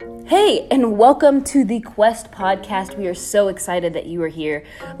Hey, and welcome to the Quest podcast. We are so excited that you are here.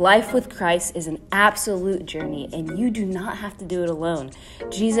 Life with Christ is an absolute journey, and you do not have to do it alone.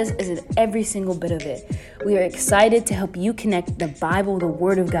 Jesus is in every single bit of it. We are excited to help you connect the Bible, the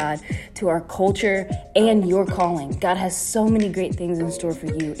Word of God, to our culture and your calling. God has so many great things in store for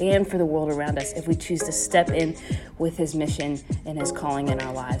you and for the world around us if we choose to step in with His mission and His calling in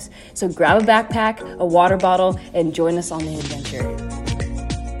our lives. So grab a backpack, a water bottle, and join us on the adventure.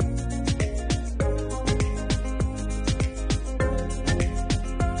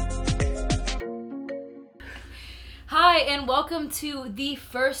 Hi, and welcome to the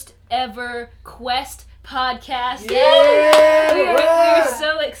first ever Quest podcast. Yeah! We are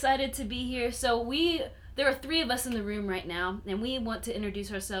so excited to be here. There are three of us in the room right now, and we want to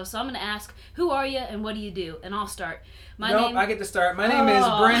introduce ourselves. So I'm going to ask, who are you and what do you do? And I'll start. I get to start. My name is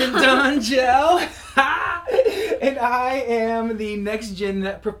Brent Dongell, and I am the Next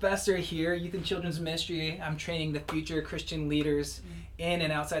Gen professor here, Youth and Children's Ministry. I'm training the future Christian leaders in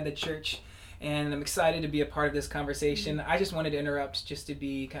and outside the church. And I'm excited to be a part of this conversation. I just wanted to interrupt just to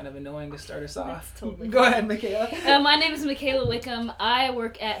be kind of annoying to start us off. Totally Go ahead, Michaela. My name is Michaela Wickham. I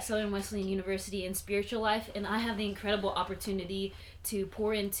work at Southern Wesleyan University in spiritual life, and I have the incredible opportunity to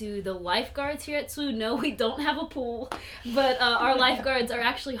pour into the lifeguards here at SWU. No, we don't have a pool, but our lifeguards are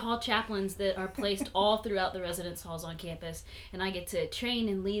actually hall chaplains that are placed all throughout the residence halls on campus, and I get to train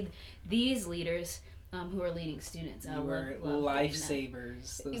and lead these leaders who are leading students. You were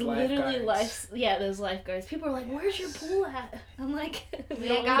lifesavers, those literally lifeguards. those lifeguards. People are like, "Where's your pool at?" I'm like, "We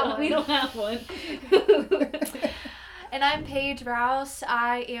don't have one." And I'm Paige Rouse.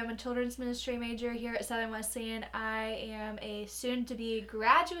 I am a children's ministry major here at Southern Wesleyan. I am a soon-to-be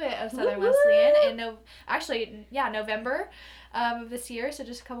graduate of Southern Wesleyan in November of this year. So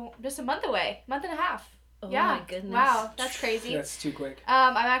just a month away, month and a half. Oh yeah. My goodness. Wow, that's crazy. That's too quick.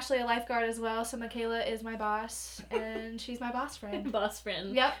 I'm actually a lifeguard as well, so Michaela is my boss, and she's my boss friend. Boss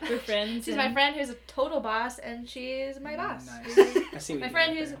friend. Yep. We're friends. She's my friend who's a total boss, and she's my boss. Nice. I see what my you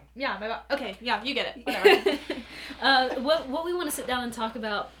friend did who's, there. my boss. Okay, yeah, you get it. Whatever. What we want to sit down and talk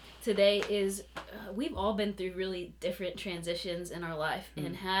about today is we've all been through really different transitions in our life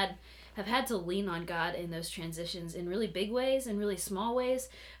and have had to lean on God in those transitions in really big ways and really small ways,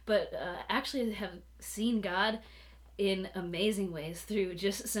 but actually have seen God in amazing ways through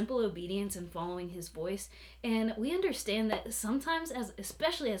just simple obedience and following His voice. And we understand that sometimes,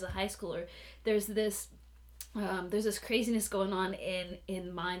 especially as a high schooler, there's this craziness going on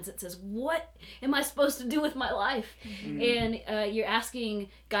in minds that says, what am I supposed to do with my life? Mm-hmm. And you're asking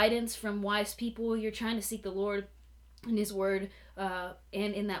guidance from wise people. You're trying to seek the Lord in His Word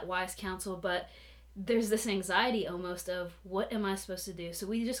and in that wise counsel, but there's this anxiety almost of, what am I supposed to do? So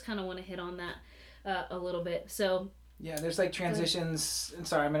we just kind of want to hit on that a little bit. So yeah, there's like transitions, and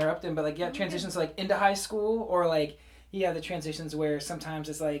sorry I'm interrupting, but transitions like into high school, or the transitions where sometimes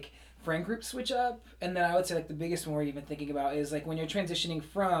it's like friend groups switch up, and then I would say like the biggest one we're even thinking about is like when you're transitioning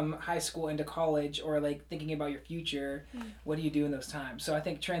from high school into college, or like thinking about your future, what do you do in those times? So I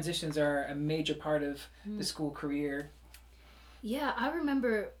think transitions are a major part of the school career. Yeah, I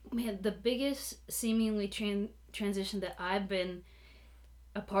remember, the biggest seemingly transition that I've been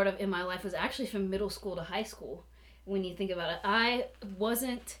a part of in my life was actually from middle school to high school. When you think about it, I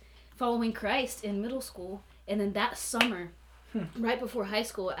wasn't following Christ in middle school, and then that summer, right before high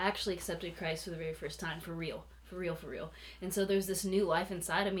school, I actually accepted Christ for the very first time, for real. And so there's this new life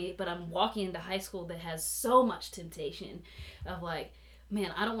inside of me, but I'm walking into high school that has so much temptation of like,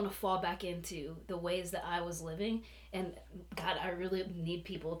 man, I don't want to fall back into the ways that I was living, and God, I really need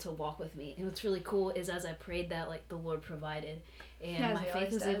people to walk with me. And what's really cool is as I prayed that, like, the Lord provided, and my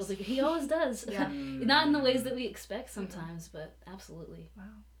faith was able to. He always does. Yeah. Not in the ways that we expect sometimes, but absolutely. Wow.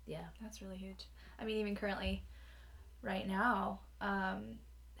 Yeah. That's really huge. I mean, even currently, right now,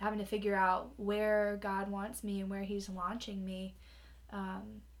 having to figure out where God wants me and where He's launching me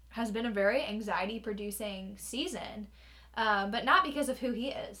has been a very anxiety-producing season. But not because of who He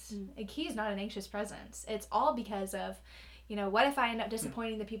is. Like, He's not an anxious presence. It's all because of, what if I end up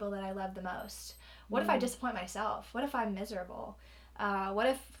disappointing the people that I love the most? What if I disappoint myself? What if I'm miserable? What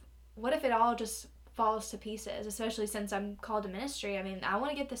if it all just falls to pieces? Especially since I'm called to ministry. I mean, I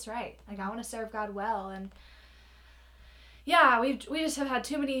want to get this right. Like, I want to serve God well. And yeah, we just have had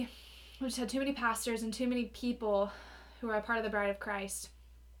too many pastors and too many people who are a part of the bride of Christ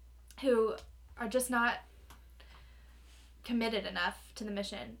who are just not committed enough to the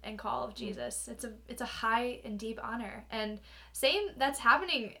mission and call of Jesus. It's a high and deep honor, and same that's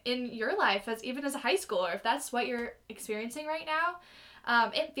happening in your life even as a high schooler. If that's what you're experiencing right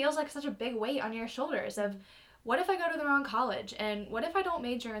now, it feels like such a big weight on your shoulders of, what if I go to the wrong college? And what if I don't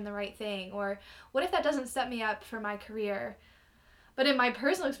major in the right thing? Or what if that doesn't set me up for my career? But in my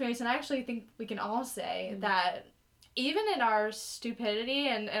personal experience, and I actually think we can all say that even in our stupidity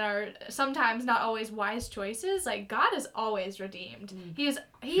and our sometimes not always wise choices, like, God is always redeemed. He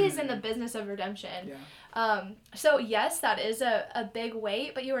is in the business of redemption. Yeah. So yes, that is a big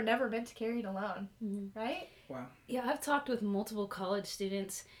weight, but you were never meant to carry it alone, right? Wow. Yeah, I've talked with multiple college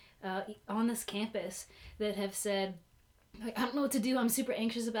students on this campus that have said, like, I don't know what to do. I'm super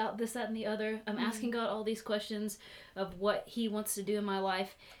anxious about this, that, and the other. I'm asking God all these questions of what he wants to do in my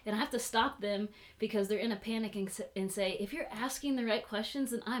life. And I have to stop them because they're in a panic and say, if you're asking the right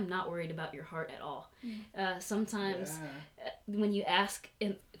questions, then I'm not worried about your heart at all. Sometimes when you ask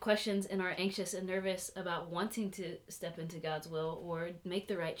questions and are anxious and nervous about wanting to step into God's will or make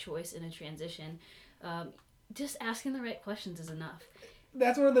the right choice in a transition, just asking the right questions is enough.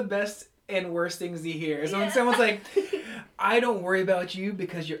 That's one of the best and worst things to hear is when someone's like, I don't worry about you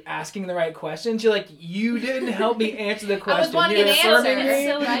because you're asking the right questions. You're like, you didn't help me answer the question. I was wanting an answer. It's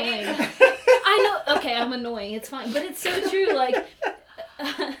so annoying. I know, okay, I'm annoying, it's fine, but it's so true, like,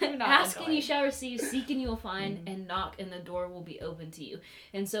 asking you shall receive, seeking you will find, and knock and the door will be open to you.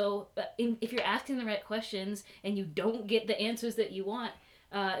 And so if you're asking the right questions and you don't get the answers that you want,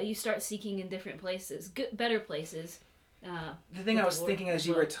 you start seeking in different places, better places. The thing I was thinking as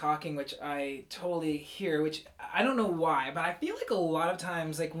you were talking, which I totally hear, which I don't know why, but I feel like a lot of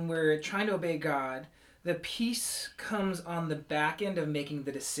times, like when we're trying to obey God, the peace comes on the back end of making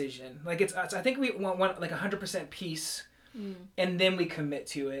the decision. Like I think we want like 100% peace, and then we commit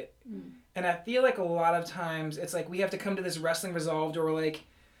to it. And I feel like a lot of times it's like we have to come to this wrestling resolved, or we're like,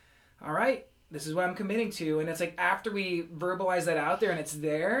 all right, this is what I'm committing to. And it's like after we verbalize that out there and it's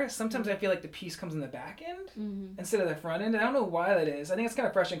there, sometimes I feel like the peace comes in the back end instead of the front end. And I don't know why that is. I think it's kind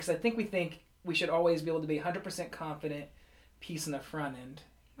of frustrating because I think we should always be able to be 100% confident, peace in the front end.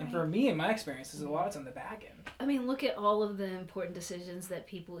 And for me, in my experience, a lot on the back end. I mean, look at all of the important decisions that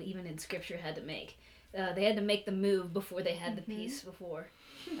people, even in Scripture, had to make. They had to make the move before they had the peace before.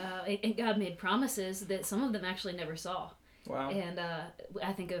 And God made promises that some of them actually never saw. Wow. And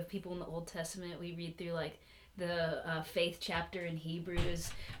I think of people in the Old Testament. We read through like the faith chapter in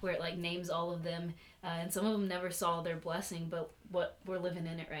Hebrews where it like names all of them, and some of them never saw their blessing, but what we're living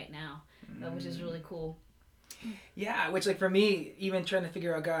in it right now, which is really cool. Yeah, which like for me, even trying to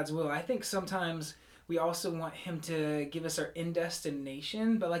figure out God's will, I think sometimes we also want him to give us our end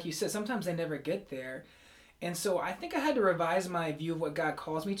destination, but like you said, sometimes they never get there. And so I think I had to revise my view of what God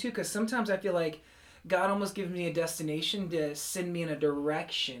calls me to, because sometimes I feel like God almost gives me a destination to send me in a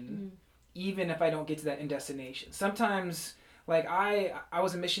direction, even if I don't get to that end destination. Sometimes, like I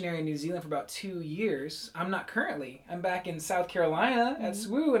was a missionary in New Zealand for about 2 years. I'm not currently. I'm back in South Carolina at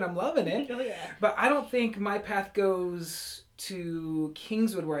SWU, and I'm loving it. Oh, yeah. But I don't think my path goes to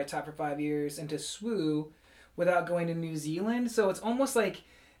Kingswood, where I taught for 5 years, and to SWU without going to New Zealand. So it's almost like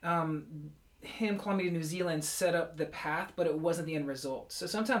him calling me to New Zealand set up the path, but it wasn't the end result. So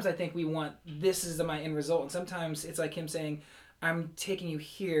sometimes I think we want, this is my end result. And sometimes it's like him saying, I'm taking you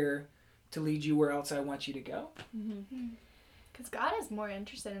here to lead you where else I want you to go. Because God is more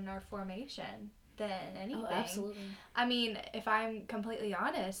interested in our formation than anything. Oh, absolutely. I mean, if I'm completely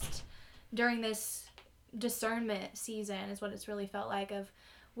honest, during this discernment season is what it's really felt like of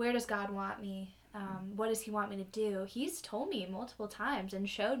where does God want me? What does he want me to do? He's told me multiple times and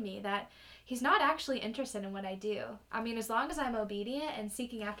showed me that he's not actually interested in what I do. I mean, as long as I'm obedient and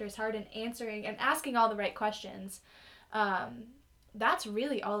seeking after his heart and answering and asking all the right questions, that's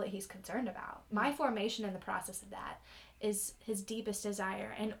really all that he's concerned about. My formation in the process of that is his deepest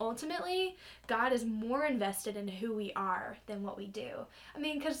desire. And ultimately, God is more invested in who we are than what we do. I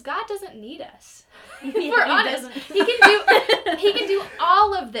mean, because God doesn't need us. If we're honest. He can do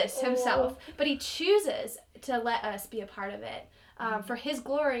all of this himself, but he chooses to let us be a part of it for his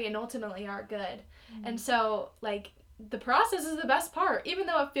glory and ultimately our good. And so, like, the process is the best part, even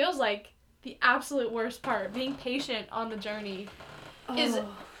though it feels like the absolute worst part. Being patient on the journey is...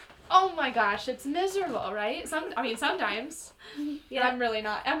 Oh my gosh, it's miserable, right? Sometimes. Yeah. But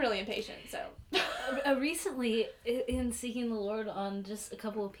I'm really impatient, so. Recently, in seeking the Lord on just a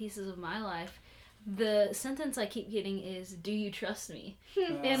couple of pieces of my life, the sentence I keep getting is, do you trust me?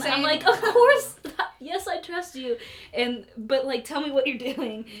 And Same. I'm like, of course, yes, I trust you. But like, tell me what you're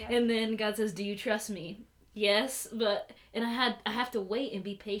doing. Yeah. And then God says, do you trust me? Yes, and I have to wait and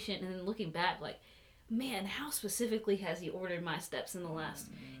be patient, and then looking back, like, man, how specifically has he ordered my steps in the last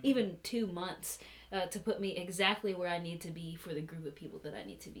even 2 months? to put me exactly where I need to be for the group of people that I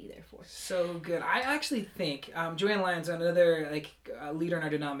need to be there for. So good. I actually think Joanne Lyons, another leader in our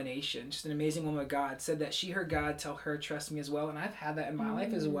denomination, just an amazing woman of God, said that she heard God tell her, trust me as well. And I've had that in my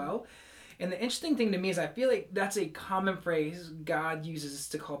life as well. And the interesting thing to me is I feel like that's a common phrase God uses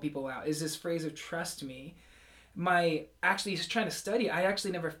to call people out, is this phrase of trust me. Just trying to study, I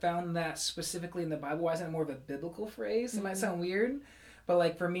actually never found that specifically in the Bible. Why isn't it more of a biblical phrase? It might sound weird.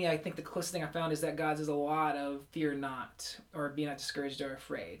 But for me, I think the closest thing I found is that God says a lot of fear not, or be not discouraged or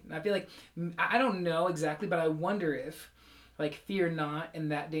afraid. And I feel like, I don't know exactly, but I wonder if fear not in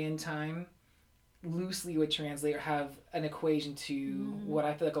that day and time loosely would translate or have an equation to what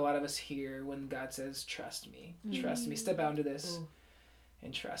I feel like a lot of us hear when God says, trust me, step out into this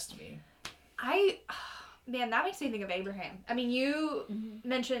and trust me. Man, that makes me think of Abraham. I mean, you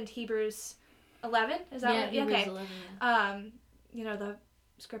mentioned Hebrews 11, is that what? Hebrews 11, yeah. The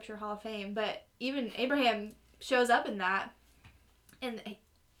Scripture Hall of Fame, but even Abraham shows up in that. And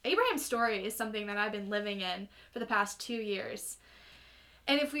Abraham's story is something that I've been living in for the past 2 years.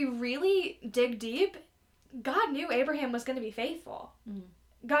 And if we really dig deep, God knew Abraham was going to be faithful.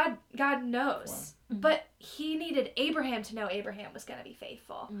 God knows. Wow. But he needed Abraham to know Abraham was going to be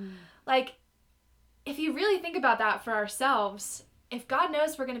faithful. If you really think about that for ourselves, if God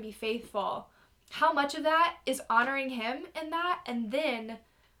knows we're going to be faithful, how much of that is honoring him in that, and then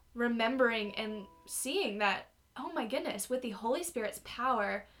remembering and seeing that, oh my goodness, with the Holy Spirit's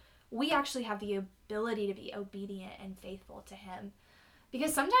power, we actually have the ability to be obedient and faithful to him.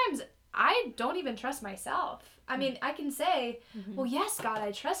 Because sometimes I don't even trust myself. I mean, I can say, well, yes, God,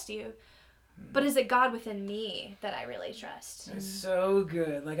 I trust you. But is it God within me that I really trust? It's so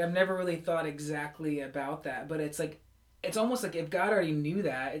good. I've never really thought exactly about that, but it's almost like if God already knew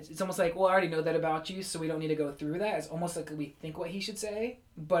that, it's almost like, well, I already know that about you, so we don't need to go through that. It's almost like we think what he should say,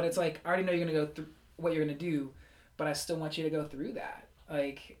 but it's I already know you're going to go through what you're going to do, but I still want you to go through that.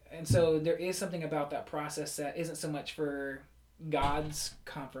 And so there is something about that process that isn't so much for God's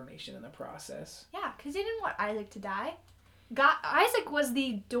confirmation in the process. Yeah, because he didn't want Isaac to die. Isaac was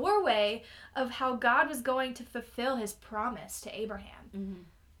the doorway of how God was going to fulfill his promise to Abraham.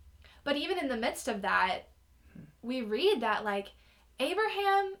 But even in the midst of that, we read that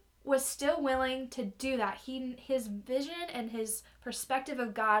Abraham was still willing to do that. His vision and his perspective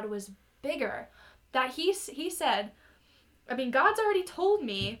of God was bigger. That he said, I mean, God's already told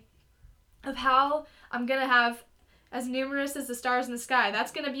me of how I'm going to have as numerous as the stars in the sky.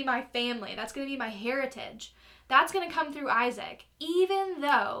 That's going to be my family. That's going to be my heritage. That's going to come through Isaac. Even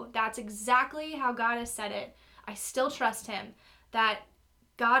though that's exactly how God has said it, I still trust him that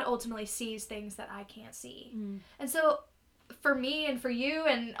God ultimately sees things that I can't see. And so for me and for you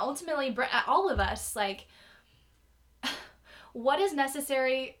and ultimately all of us, what is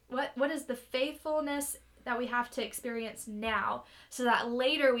necessary? What is the faithfulness that we have to experience now so that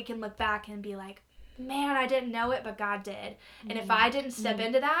later we can look back and be like, man, I didn't know it, but God did. And if I didn't step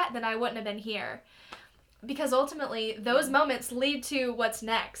into that, then I wouldn't have been here. Because ultimately, those moments lead to what's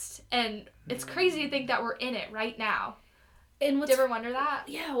next. And it's crazy to think that we're in it right now. And did you ever wonder that?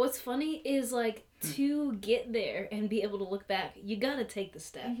 Yeah, what's funny is to get there and be able to look back, you gotta take the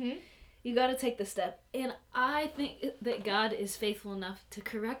step. You gotta take the step. And I think that God is faithful enough to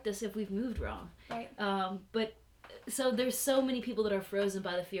correct us if we've moved wrong. Right. But so there's so many people that are frozen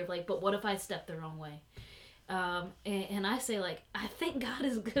by the fear of but what if I step the wrong way? And I say I think God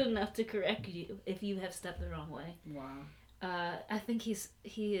is good enough to correct you if you have stepped the wrong way. Wow. I think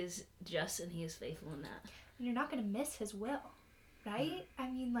he is just and he is faithful in that. And you're not going to miss his will, right? I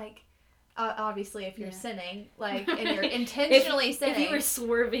mean, obviously if you're sinning, and you're intentionally sinning. If you were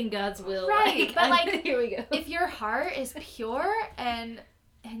swerving God's will. Right, but here we go. If your heart is pure and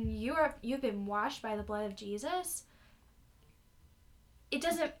you've been washed by the blood of Jesus, it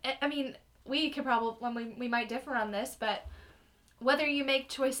doesn't, I mean, we could probably, we might differ on this, but whether you make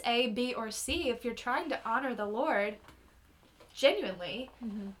choice A, B, or C, if you're trying to honor the Lord genuinely,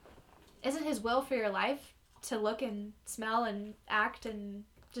 isn't his will for your life to look and smell and act and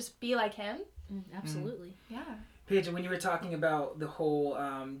just be like him? Absolutely. Yeah. Paige, when you were talking about the whole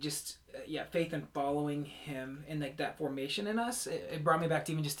faith and following him and that formation in us, it brought me back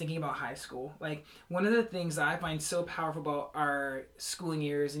to even just thinking about high school. One of the things I find so powerful about our schooling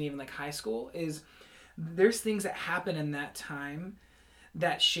years and even high school is there's things that happen in that time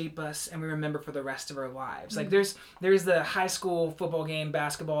that shape us and we remember for the rest of our lives. There's the high school football game,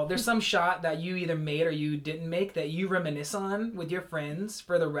 basketball. There's some shot that you either made or you didn't make that you reminisce on with your friends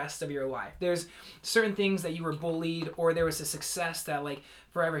for the rest of your life. There's certain things that you were bullied or there was a success that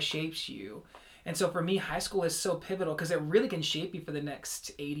forever shapes you. And so for me, high school is so pivotal because it really can shape you for the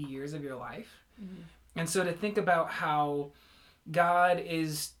next 80 years of your life. And so to think about how God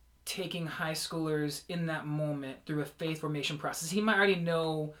is taking high schoolers in that moment through a faith formation process. He might already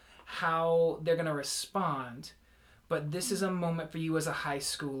know how they're going to respond, but this is a moment for you as a high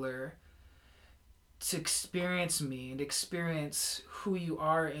schooler to experience me and experience who you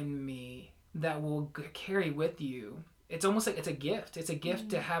are in me that will carry with you. It's almost like it's a gift. It's a gift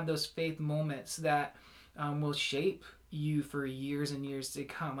to have those faith moments that will shape you for years and years to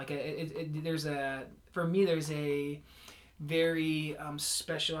come. Like there's a very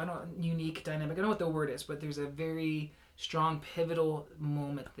special, unique dynamic. I don't know what the word is, but there's a very strong pivotal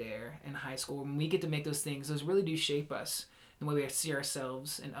moment there in high school when we get to make those things. Those really do shape us in the way we see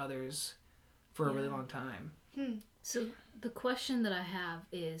ourselves and others for a really long time. So the question that I have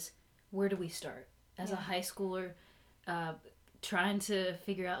is, where do we start as a high schooler? Trying to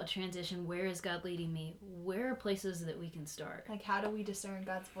figure out a transition. Where is God leading me? Where are places that we can start? Like, how do we discern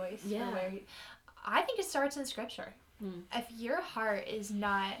God's voice? Yeah. I think it starts in Scripture. If your heart is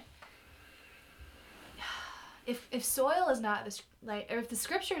not, if soil is not or if the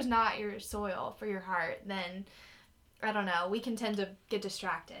Scripture is not your soil for your heart, then I don't know. We can tend to get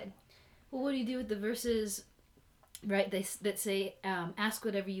distracted. Well, what do you do with the verses, right, that say, ask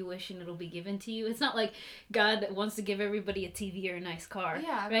whatever you wish and it'll be given to you? It's not like God wants to give everybody a TV or a nice car.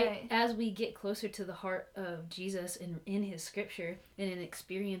 Yeah, right. As we get closer to the heart of Jesus and in his Scripture and in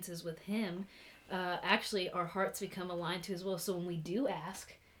experiences with him, actually our hearts become aligned to as well. So when we do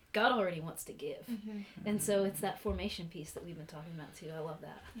ask, God already wants to give. And so it's that formation piece that we've been talking about too. I love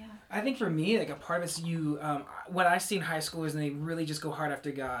that. Yeah. I think for me, like a part of it's what I've seen high schoolers, and they really just go hard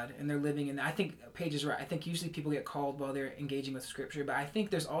after God and they're living in, I think Paige is right. I think usually people get called while they're engaging with Scripture, but I think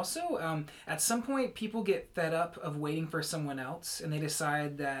there's also, at some point, people get fed up of waiting for someone else and they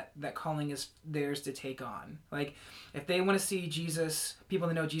decide that calling is theirs to take on. Like if they want to see Jesus, people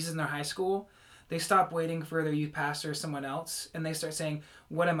that know Jesus in their high school, they stop waiting for their youth pastor or someone else, and they start saying,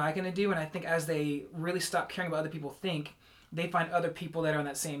 what am I going to do? And I think as they really stop caring about what other people think, they find other people that are on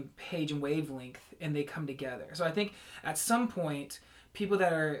that same page and wavelength, and they come together. So I think at some point, people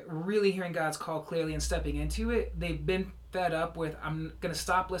that are really hearing God's call clearly and stepping into it, they've been fed up with, I'm going to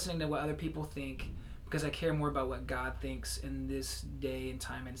stop listening to what other people think because I care more about what God thinks in this day and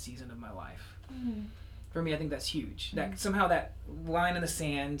time and season of my life. For me, I think that's huge. That somehow that line in the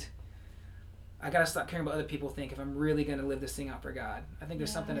sand, I gotta stop caring about what other people think if I'm really gonna live this thing out for God. I think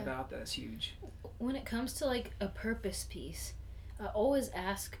there's something about that that's huge. When it comes to like a purpose piece, I always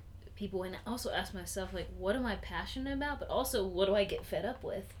ask people, and also ask myself, like, what am I passionate about? But also, what do I get fed up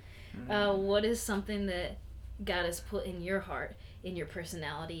with? What is something that God has put in your heart, in your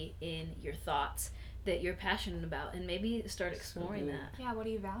personality, in your thoughts that you're passionate about? And maybe start exploring that. Yeah, what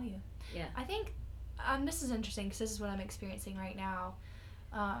do you value? Yeah. I think this is interesting because this is what I'm experiencing right now.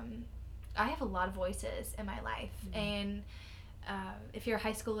 I have a lot of voices in my life, and if you're a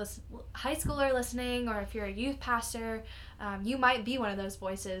high schooler listening, or if you're a youth pastor, you might be one of those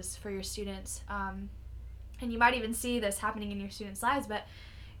voices for your students, and you might even see this happening in your students' lives. But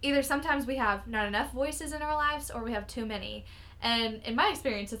either sometimes we have not enough voices in our lives, or we have too many. And in my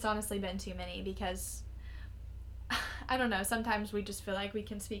experience, it's honestly been too many, because I don't know, sometimes we just feel like we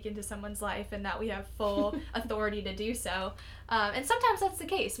can speak into someone's life and that we have full authority to do so. And sometimes that's the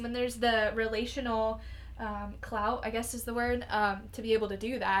case. When there's the relational clout, I guess is the word, to be able to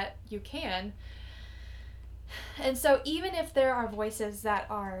do that, you can. And so even if there are voices that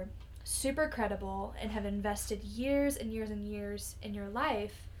are super credible and have invested years and years and years in your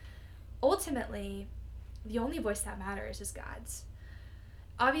life, ultimately, the only voice that matters is God's.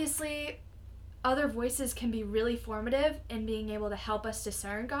 Obviously, other voices can be really formative in being able to help us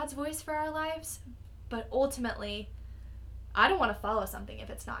discern God's voice for our lives, but ultimately, I don't want to follow something if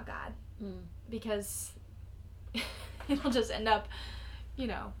it's not God, because it'll just end up, in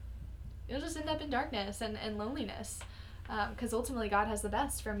darkness and loneliness, because ultimately God has the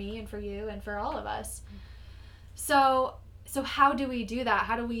best for me and for you and for all of us. So how do we do that?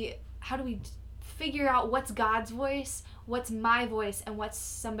 How do we figure out what's God's voice, what's my voice, and what's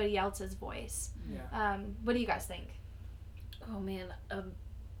somebody else's voice? What do you guys think? Oh man,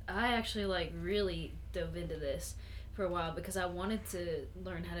 I actually really dove into this for a while because I wanted to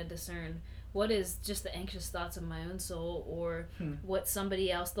learn how to discern what is just the anxious thoughts of my own soul, or what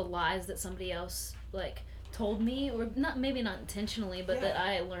somebody else, the lies that somebody else told me, or maybe not intentionally, but that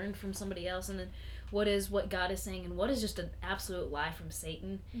I learned from somebody else, and then what is what God is saying, and what is just an absolute lie from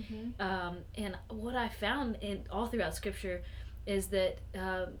Satan. And what I found in all throughout Scripture is that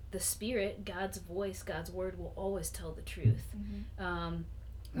the Spirit, God's voice, God's word will always tell the truth.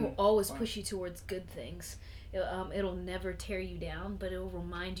 Will always push you towards good things. It'll never tear you down, but it'll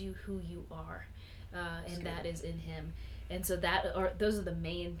remind you who you are, and that is in Him. And so those are the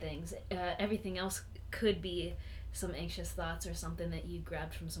main things. Everything else could be some anxious thoughts or something that you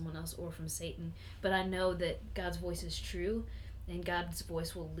grabbed from someone else or from Satan. But I know that God's voice is true, and God's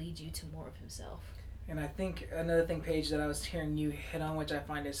voice will lead you to more of Himself. And I think another thing, Paige, that I was hearing you hit on, which I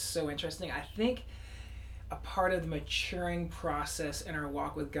find is so interesting, I think a part of the maturing process in our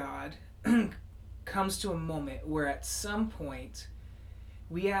walk with God comes to a moment where at some point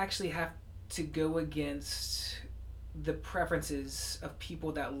we actually have to go against the preferences of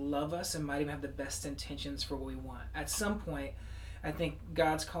people that love us and might even have the best intentions for what we want. At some point, I think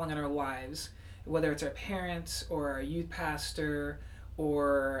God's calling on our lives, whether it's our parents or our youth pastor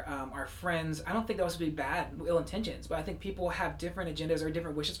or our friends. I don't think that was to be bad, ill intentions, but I think people have different agendas or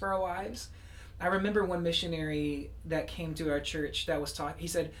different wishes for our lives. I remember one missionary that came to our church that was talking. He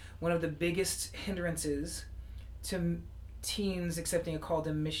said one of the biggest hindrances to teens accepting a call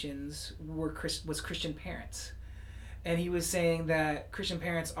to missions was Christian parents. And he was saying that Christian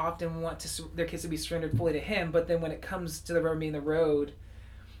parents often want their kids to be surrendered fully to Him, but then when it comes to the rubber meeting the road,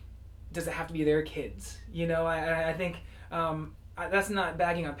 does it have to be their kids? You know, I think that's not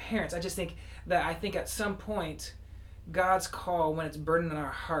bagging on parents. I just think that at some point, God's call, when it's burdened in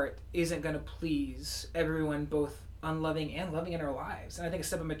our heart, isn't going to please everyone, both unloving and loving in our lives. And I think a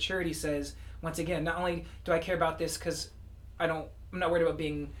step of maturity says, once again, not only do I care about this because I'm not worried about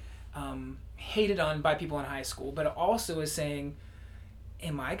being hated on by people in high school, but it also is saying,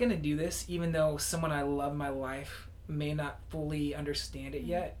 am I going to do this even though someone I love in my life may not fully understand it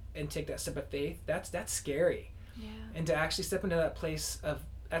yet, and take that step of faith? That's scary. Yeah. And to actually step into that place of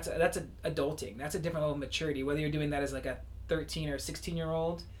that's adulting. That's a different level of maturity, whether you're doing that as like a 13 or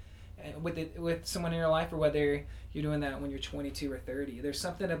 16-year-old with someone in your life, or whether you're doing that when you're 22 or 30. There's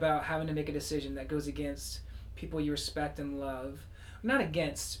something about having to make a decision that goes against people you respect and love. Not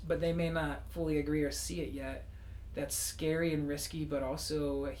against, but they may not fully agree or see it yet. That's scary and risky, but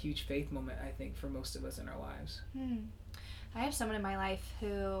also a huge faith moment, I think, for most of us in our lives. I have someone in my life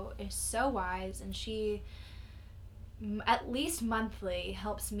who is so wise, and she at least monthly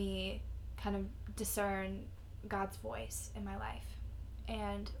helps me kind of discern God's voice in my life.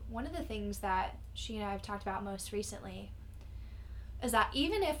 And one of the things that she and I have talked about most recently is that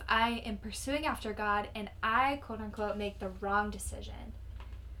even if I am pursuing after God and I, quote unquote, make the wrong decision,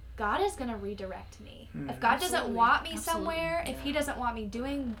 God is going to redirect me. If God doesn't want me somewhere, if He doesn't want me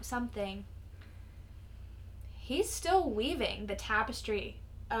doing something, He's still weaving the tapestry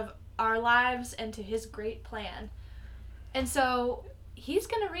of our lives into His great plan. And so He's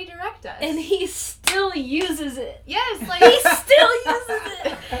going to redirect us. And He still uses it. Yes, like He still uses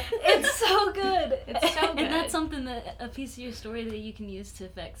it. It's so good. It's so good. And that's something a piece of your story that you can use to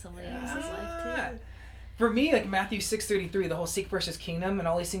affect somebody else's life too. For me, like Matthew 6:33, the whole seek first His kingdom and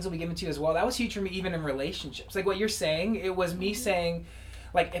all these things will be given to you as well. That was huge for me, even in relationships. Like what you're saying, it was me saying,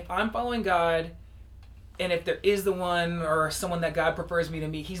 like, if I'm following God, and if there is the one or someone that God prefers me to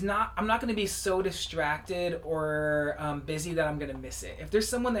meet, I'm not going to be so distracted or busy that I'm going to miss it. If there's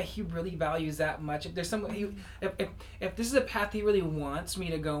someone that He really values that much, if there's someone if this is a path He really wants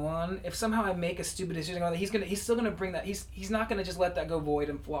me to go on, if somehow I make a stupid decision on that, He's still going to bring that. He's not going to just let that go void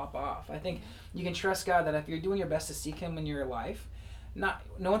and flop off. I think you can trust God that if you're doing your best to seek Him in your life, no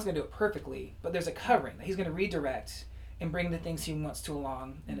one's going to do it perfectly, but there's a covering that He's going to redirect and bring the things He wants to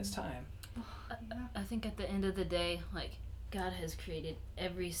along in His time. I think at the end of the day, like, God has created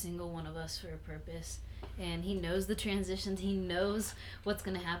every single one of us for a purpose, and He knows the transitions. He knows what's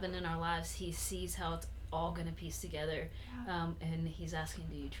going to happen in our lives. He sees how it's all going to piece together, and He's asking,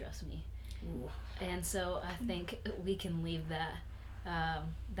 do you trust me? Ooh. And so I think we can leave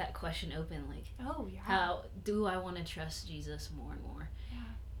that question open, like, how do I want to trust Jesus more and more?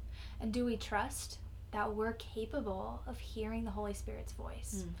 And do we trust that we're capable of hearing the Holy Spirit's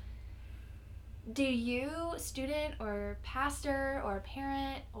voice? Do you, student or pastor or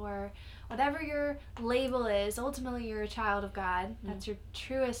parent or whatever your label is, ultimately you're a child of God. That's your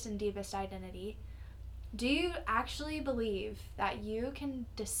truest and deepest identity. Do you actually believe that you can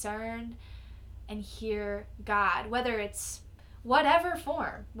discern and hear God, whether it's whatever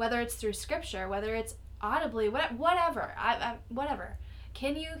form, whether it's through Scripture, whether it's audibly, whatever, whatever.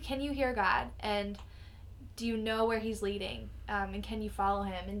 Can you hear God, and do you know where He's leading, and can you follow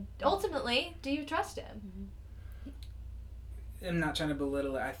Him, and ultimately, do you trust Him? I'm not trying to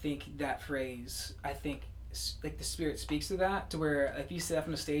belittle it. I think that phrase, like the Spirit speaks to that, to where if you sit up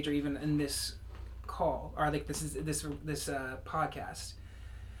on the stage or even in this call or like this podcast,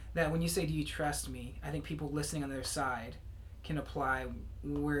 that when you say, do you trust me, I think people listening on their side can apply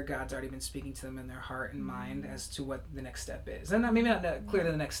where God's already been speaking to them in their heart and mind as to what the next step is. And maybe not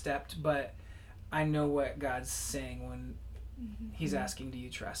clearly the next step, but I know what God's saying when He's asking, do you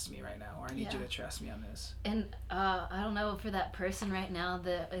trust me right now? Or I need you to trust me on this. And I don't know, for that person right now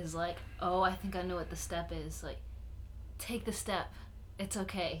that is like, oh, I think I know what the step is. Like, take the step. It's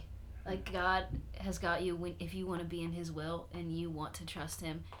okay. Like, God has got you if you want to be in His will and you want to trust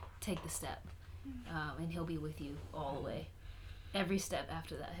Him, take the step. And He'll be with you all the way. Every step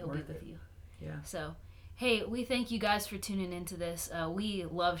after that, He'll be with you. Yeah. So, hey, we thank you guys for tuning into this. We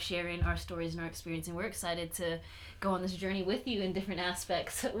love sharing our stories and our experience, and we're excited to go on this journey with you in different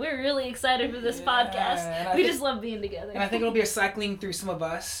aspects. We're really excited for this podcast. We just love being together. And I think it'll be a cycling through some of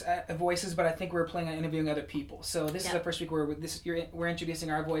us voices, but I think we're planning on interviewing other people. So this is the first week where we're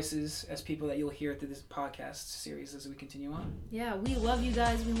introducing our voices as people that you'll hear through this podcast series as we continue on. Yeah, we love you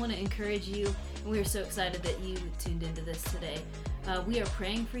guys. We want to encourage you, and we are so excited that you tuned into this today. We are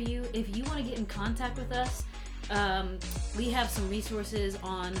praying for you. If you want to get in contact with us, we have some resources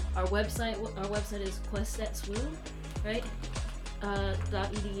on our website. Our website is quest@swoo, right?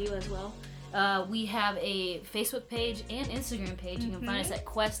 .edu as well. We have a Facebook page and Instagram page. You can find us at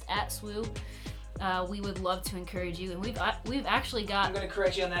quest@swoo. We would love to encourage you, and we've actually got. I'm going to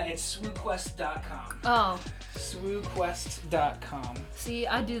correct you on that. It's swooquest.com. Oh. swooquest.com. See,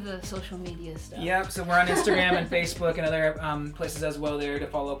 I do the social media stuff. Yep, so we're on Instagram and Facebook and other places as well there to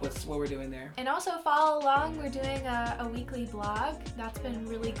follow up with what we're doing there. And also follow along. We're doing a weekly blog. That's been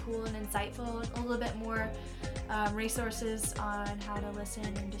really cool and insightful. A little bit more resources on how to listen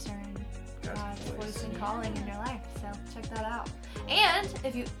and discern God's voice and calling in your life. So check that out. And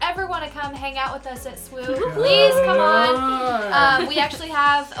if you ever want to come hang out with us at SWOO, please come on. We actually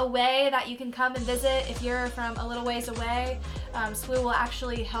have a way that you can come and visit if you're from a little ways away. SWOO will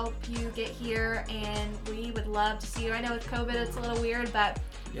actually help you get here, and we would love to see you. I know with COVID it's a little weird, but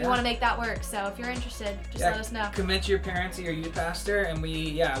we want to make that work. So if you're interested, just let us know. Commit your parents or your youth pastor, and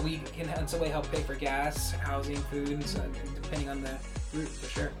we can in some way help pay for gas, housing, food, and so, depending on the route for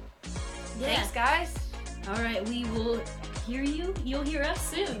sure. Yeah. Thanks, guys. All right, we will hear you. You'll hear us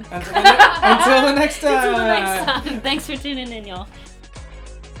soon. Until the next time. Until the next time. Thanks for tuning in, y'all.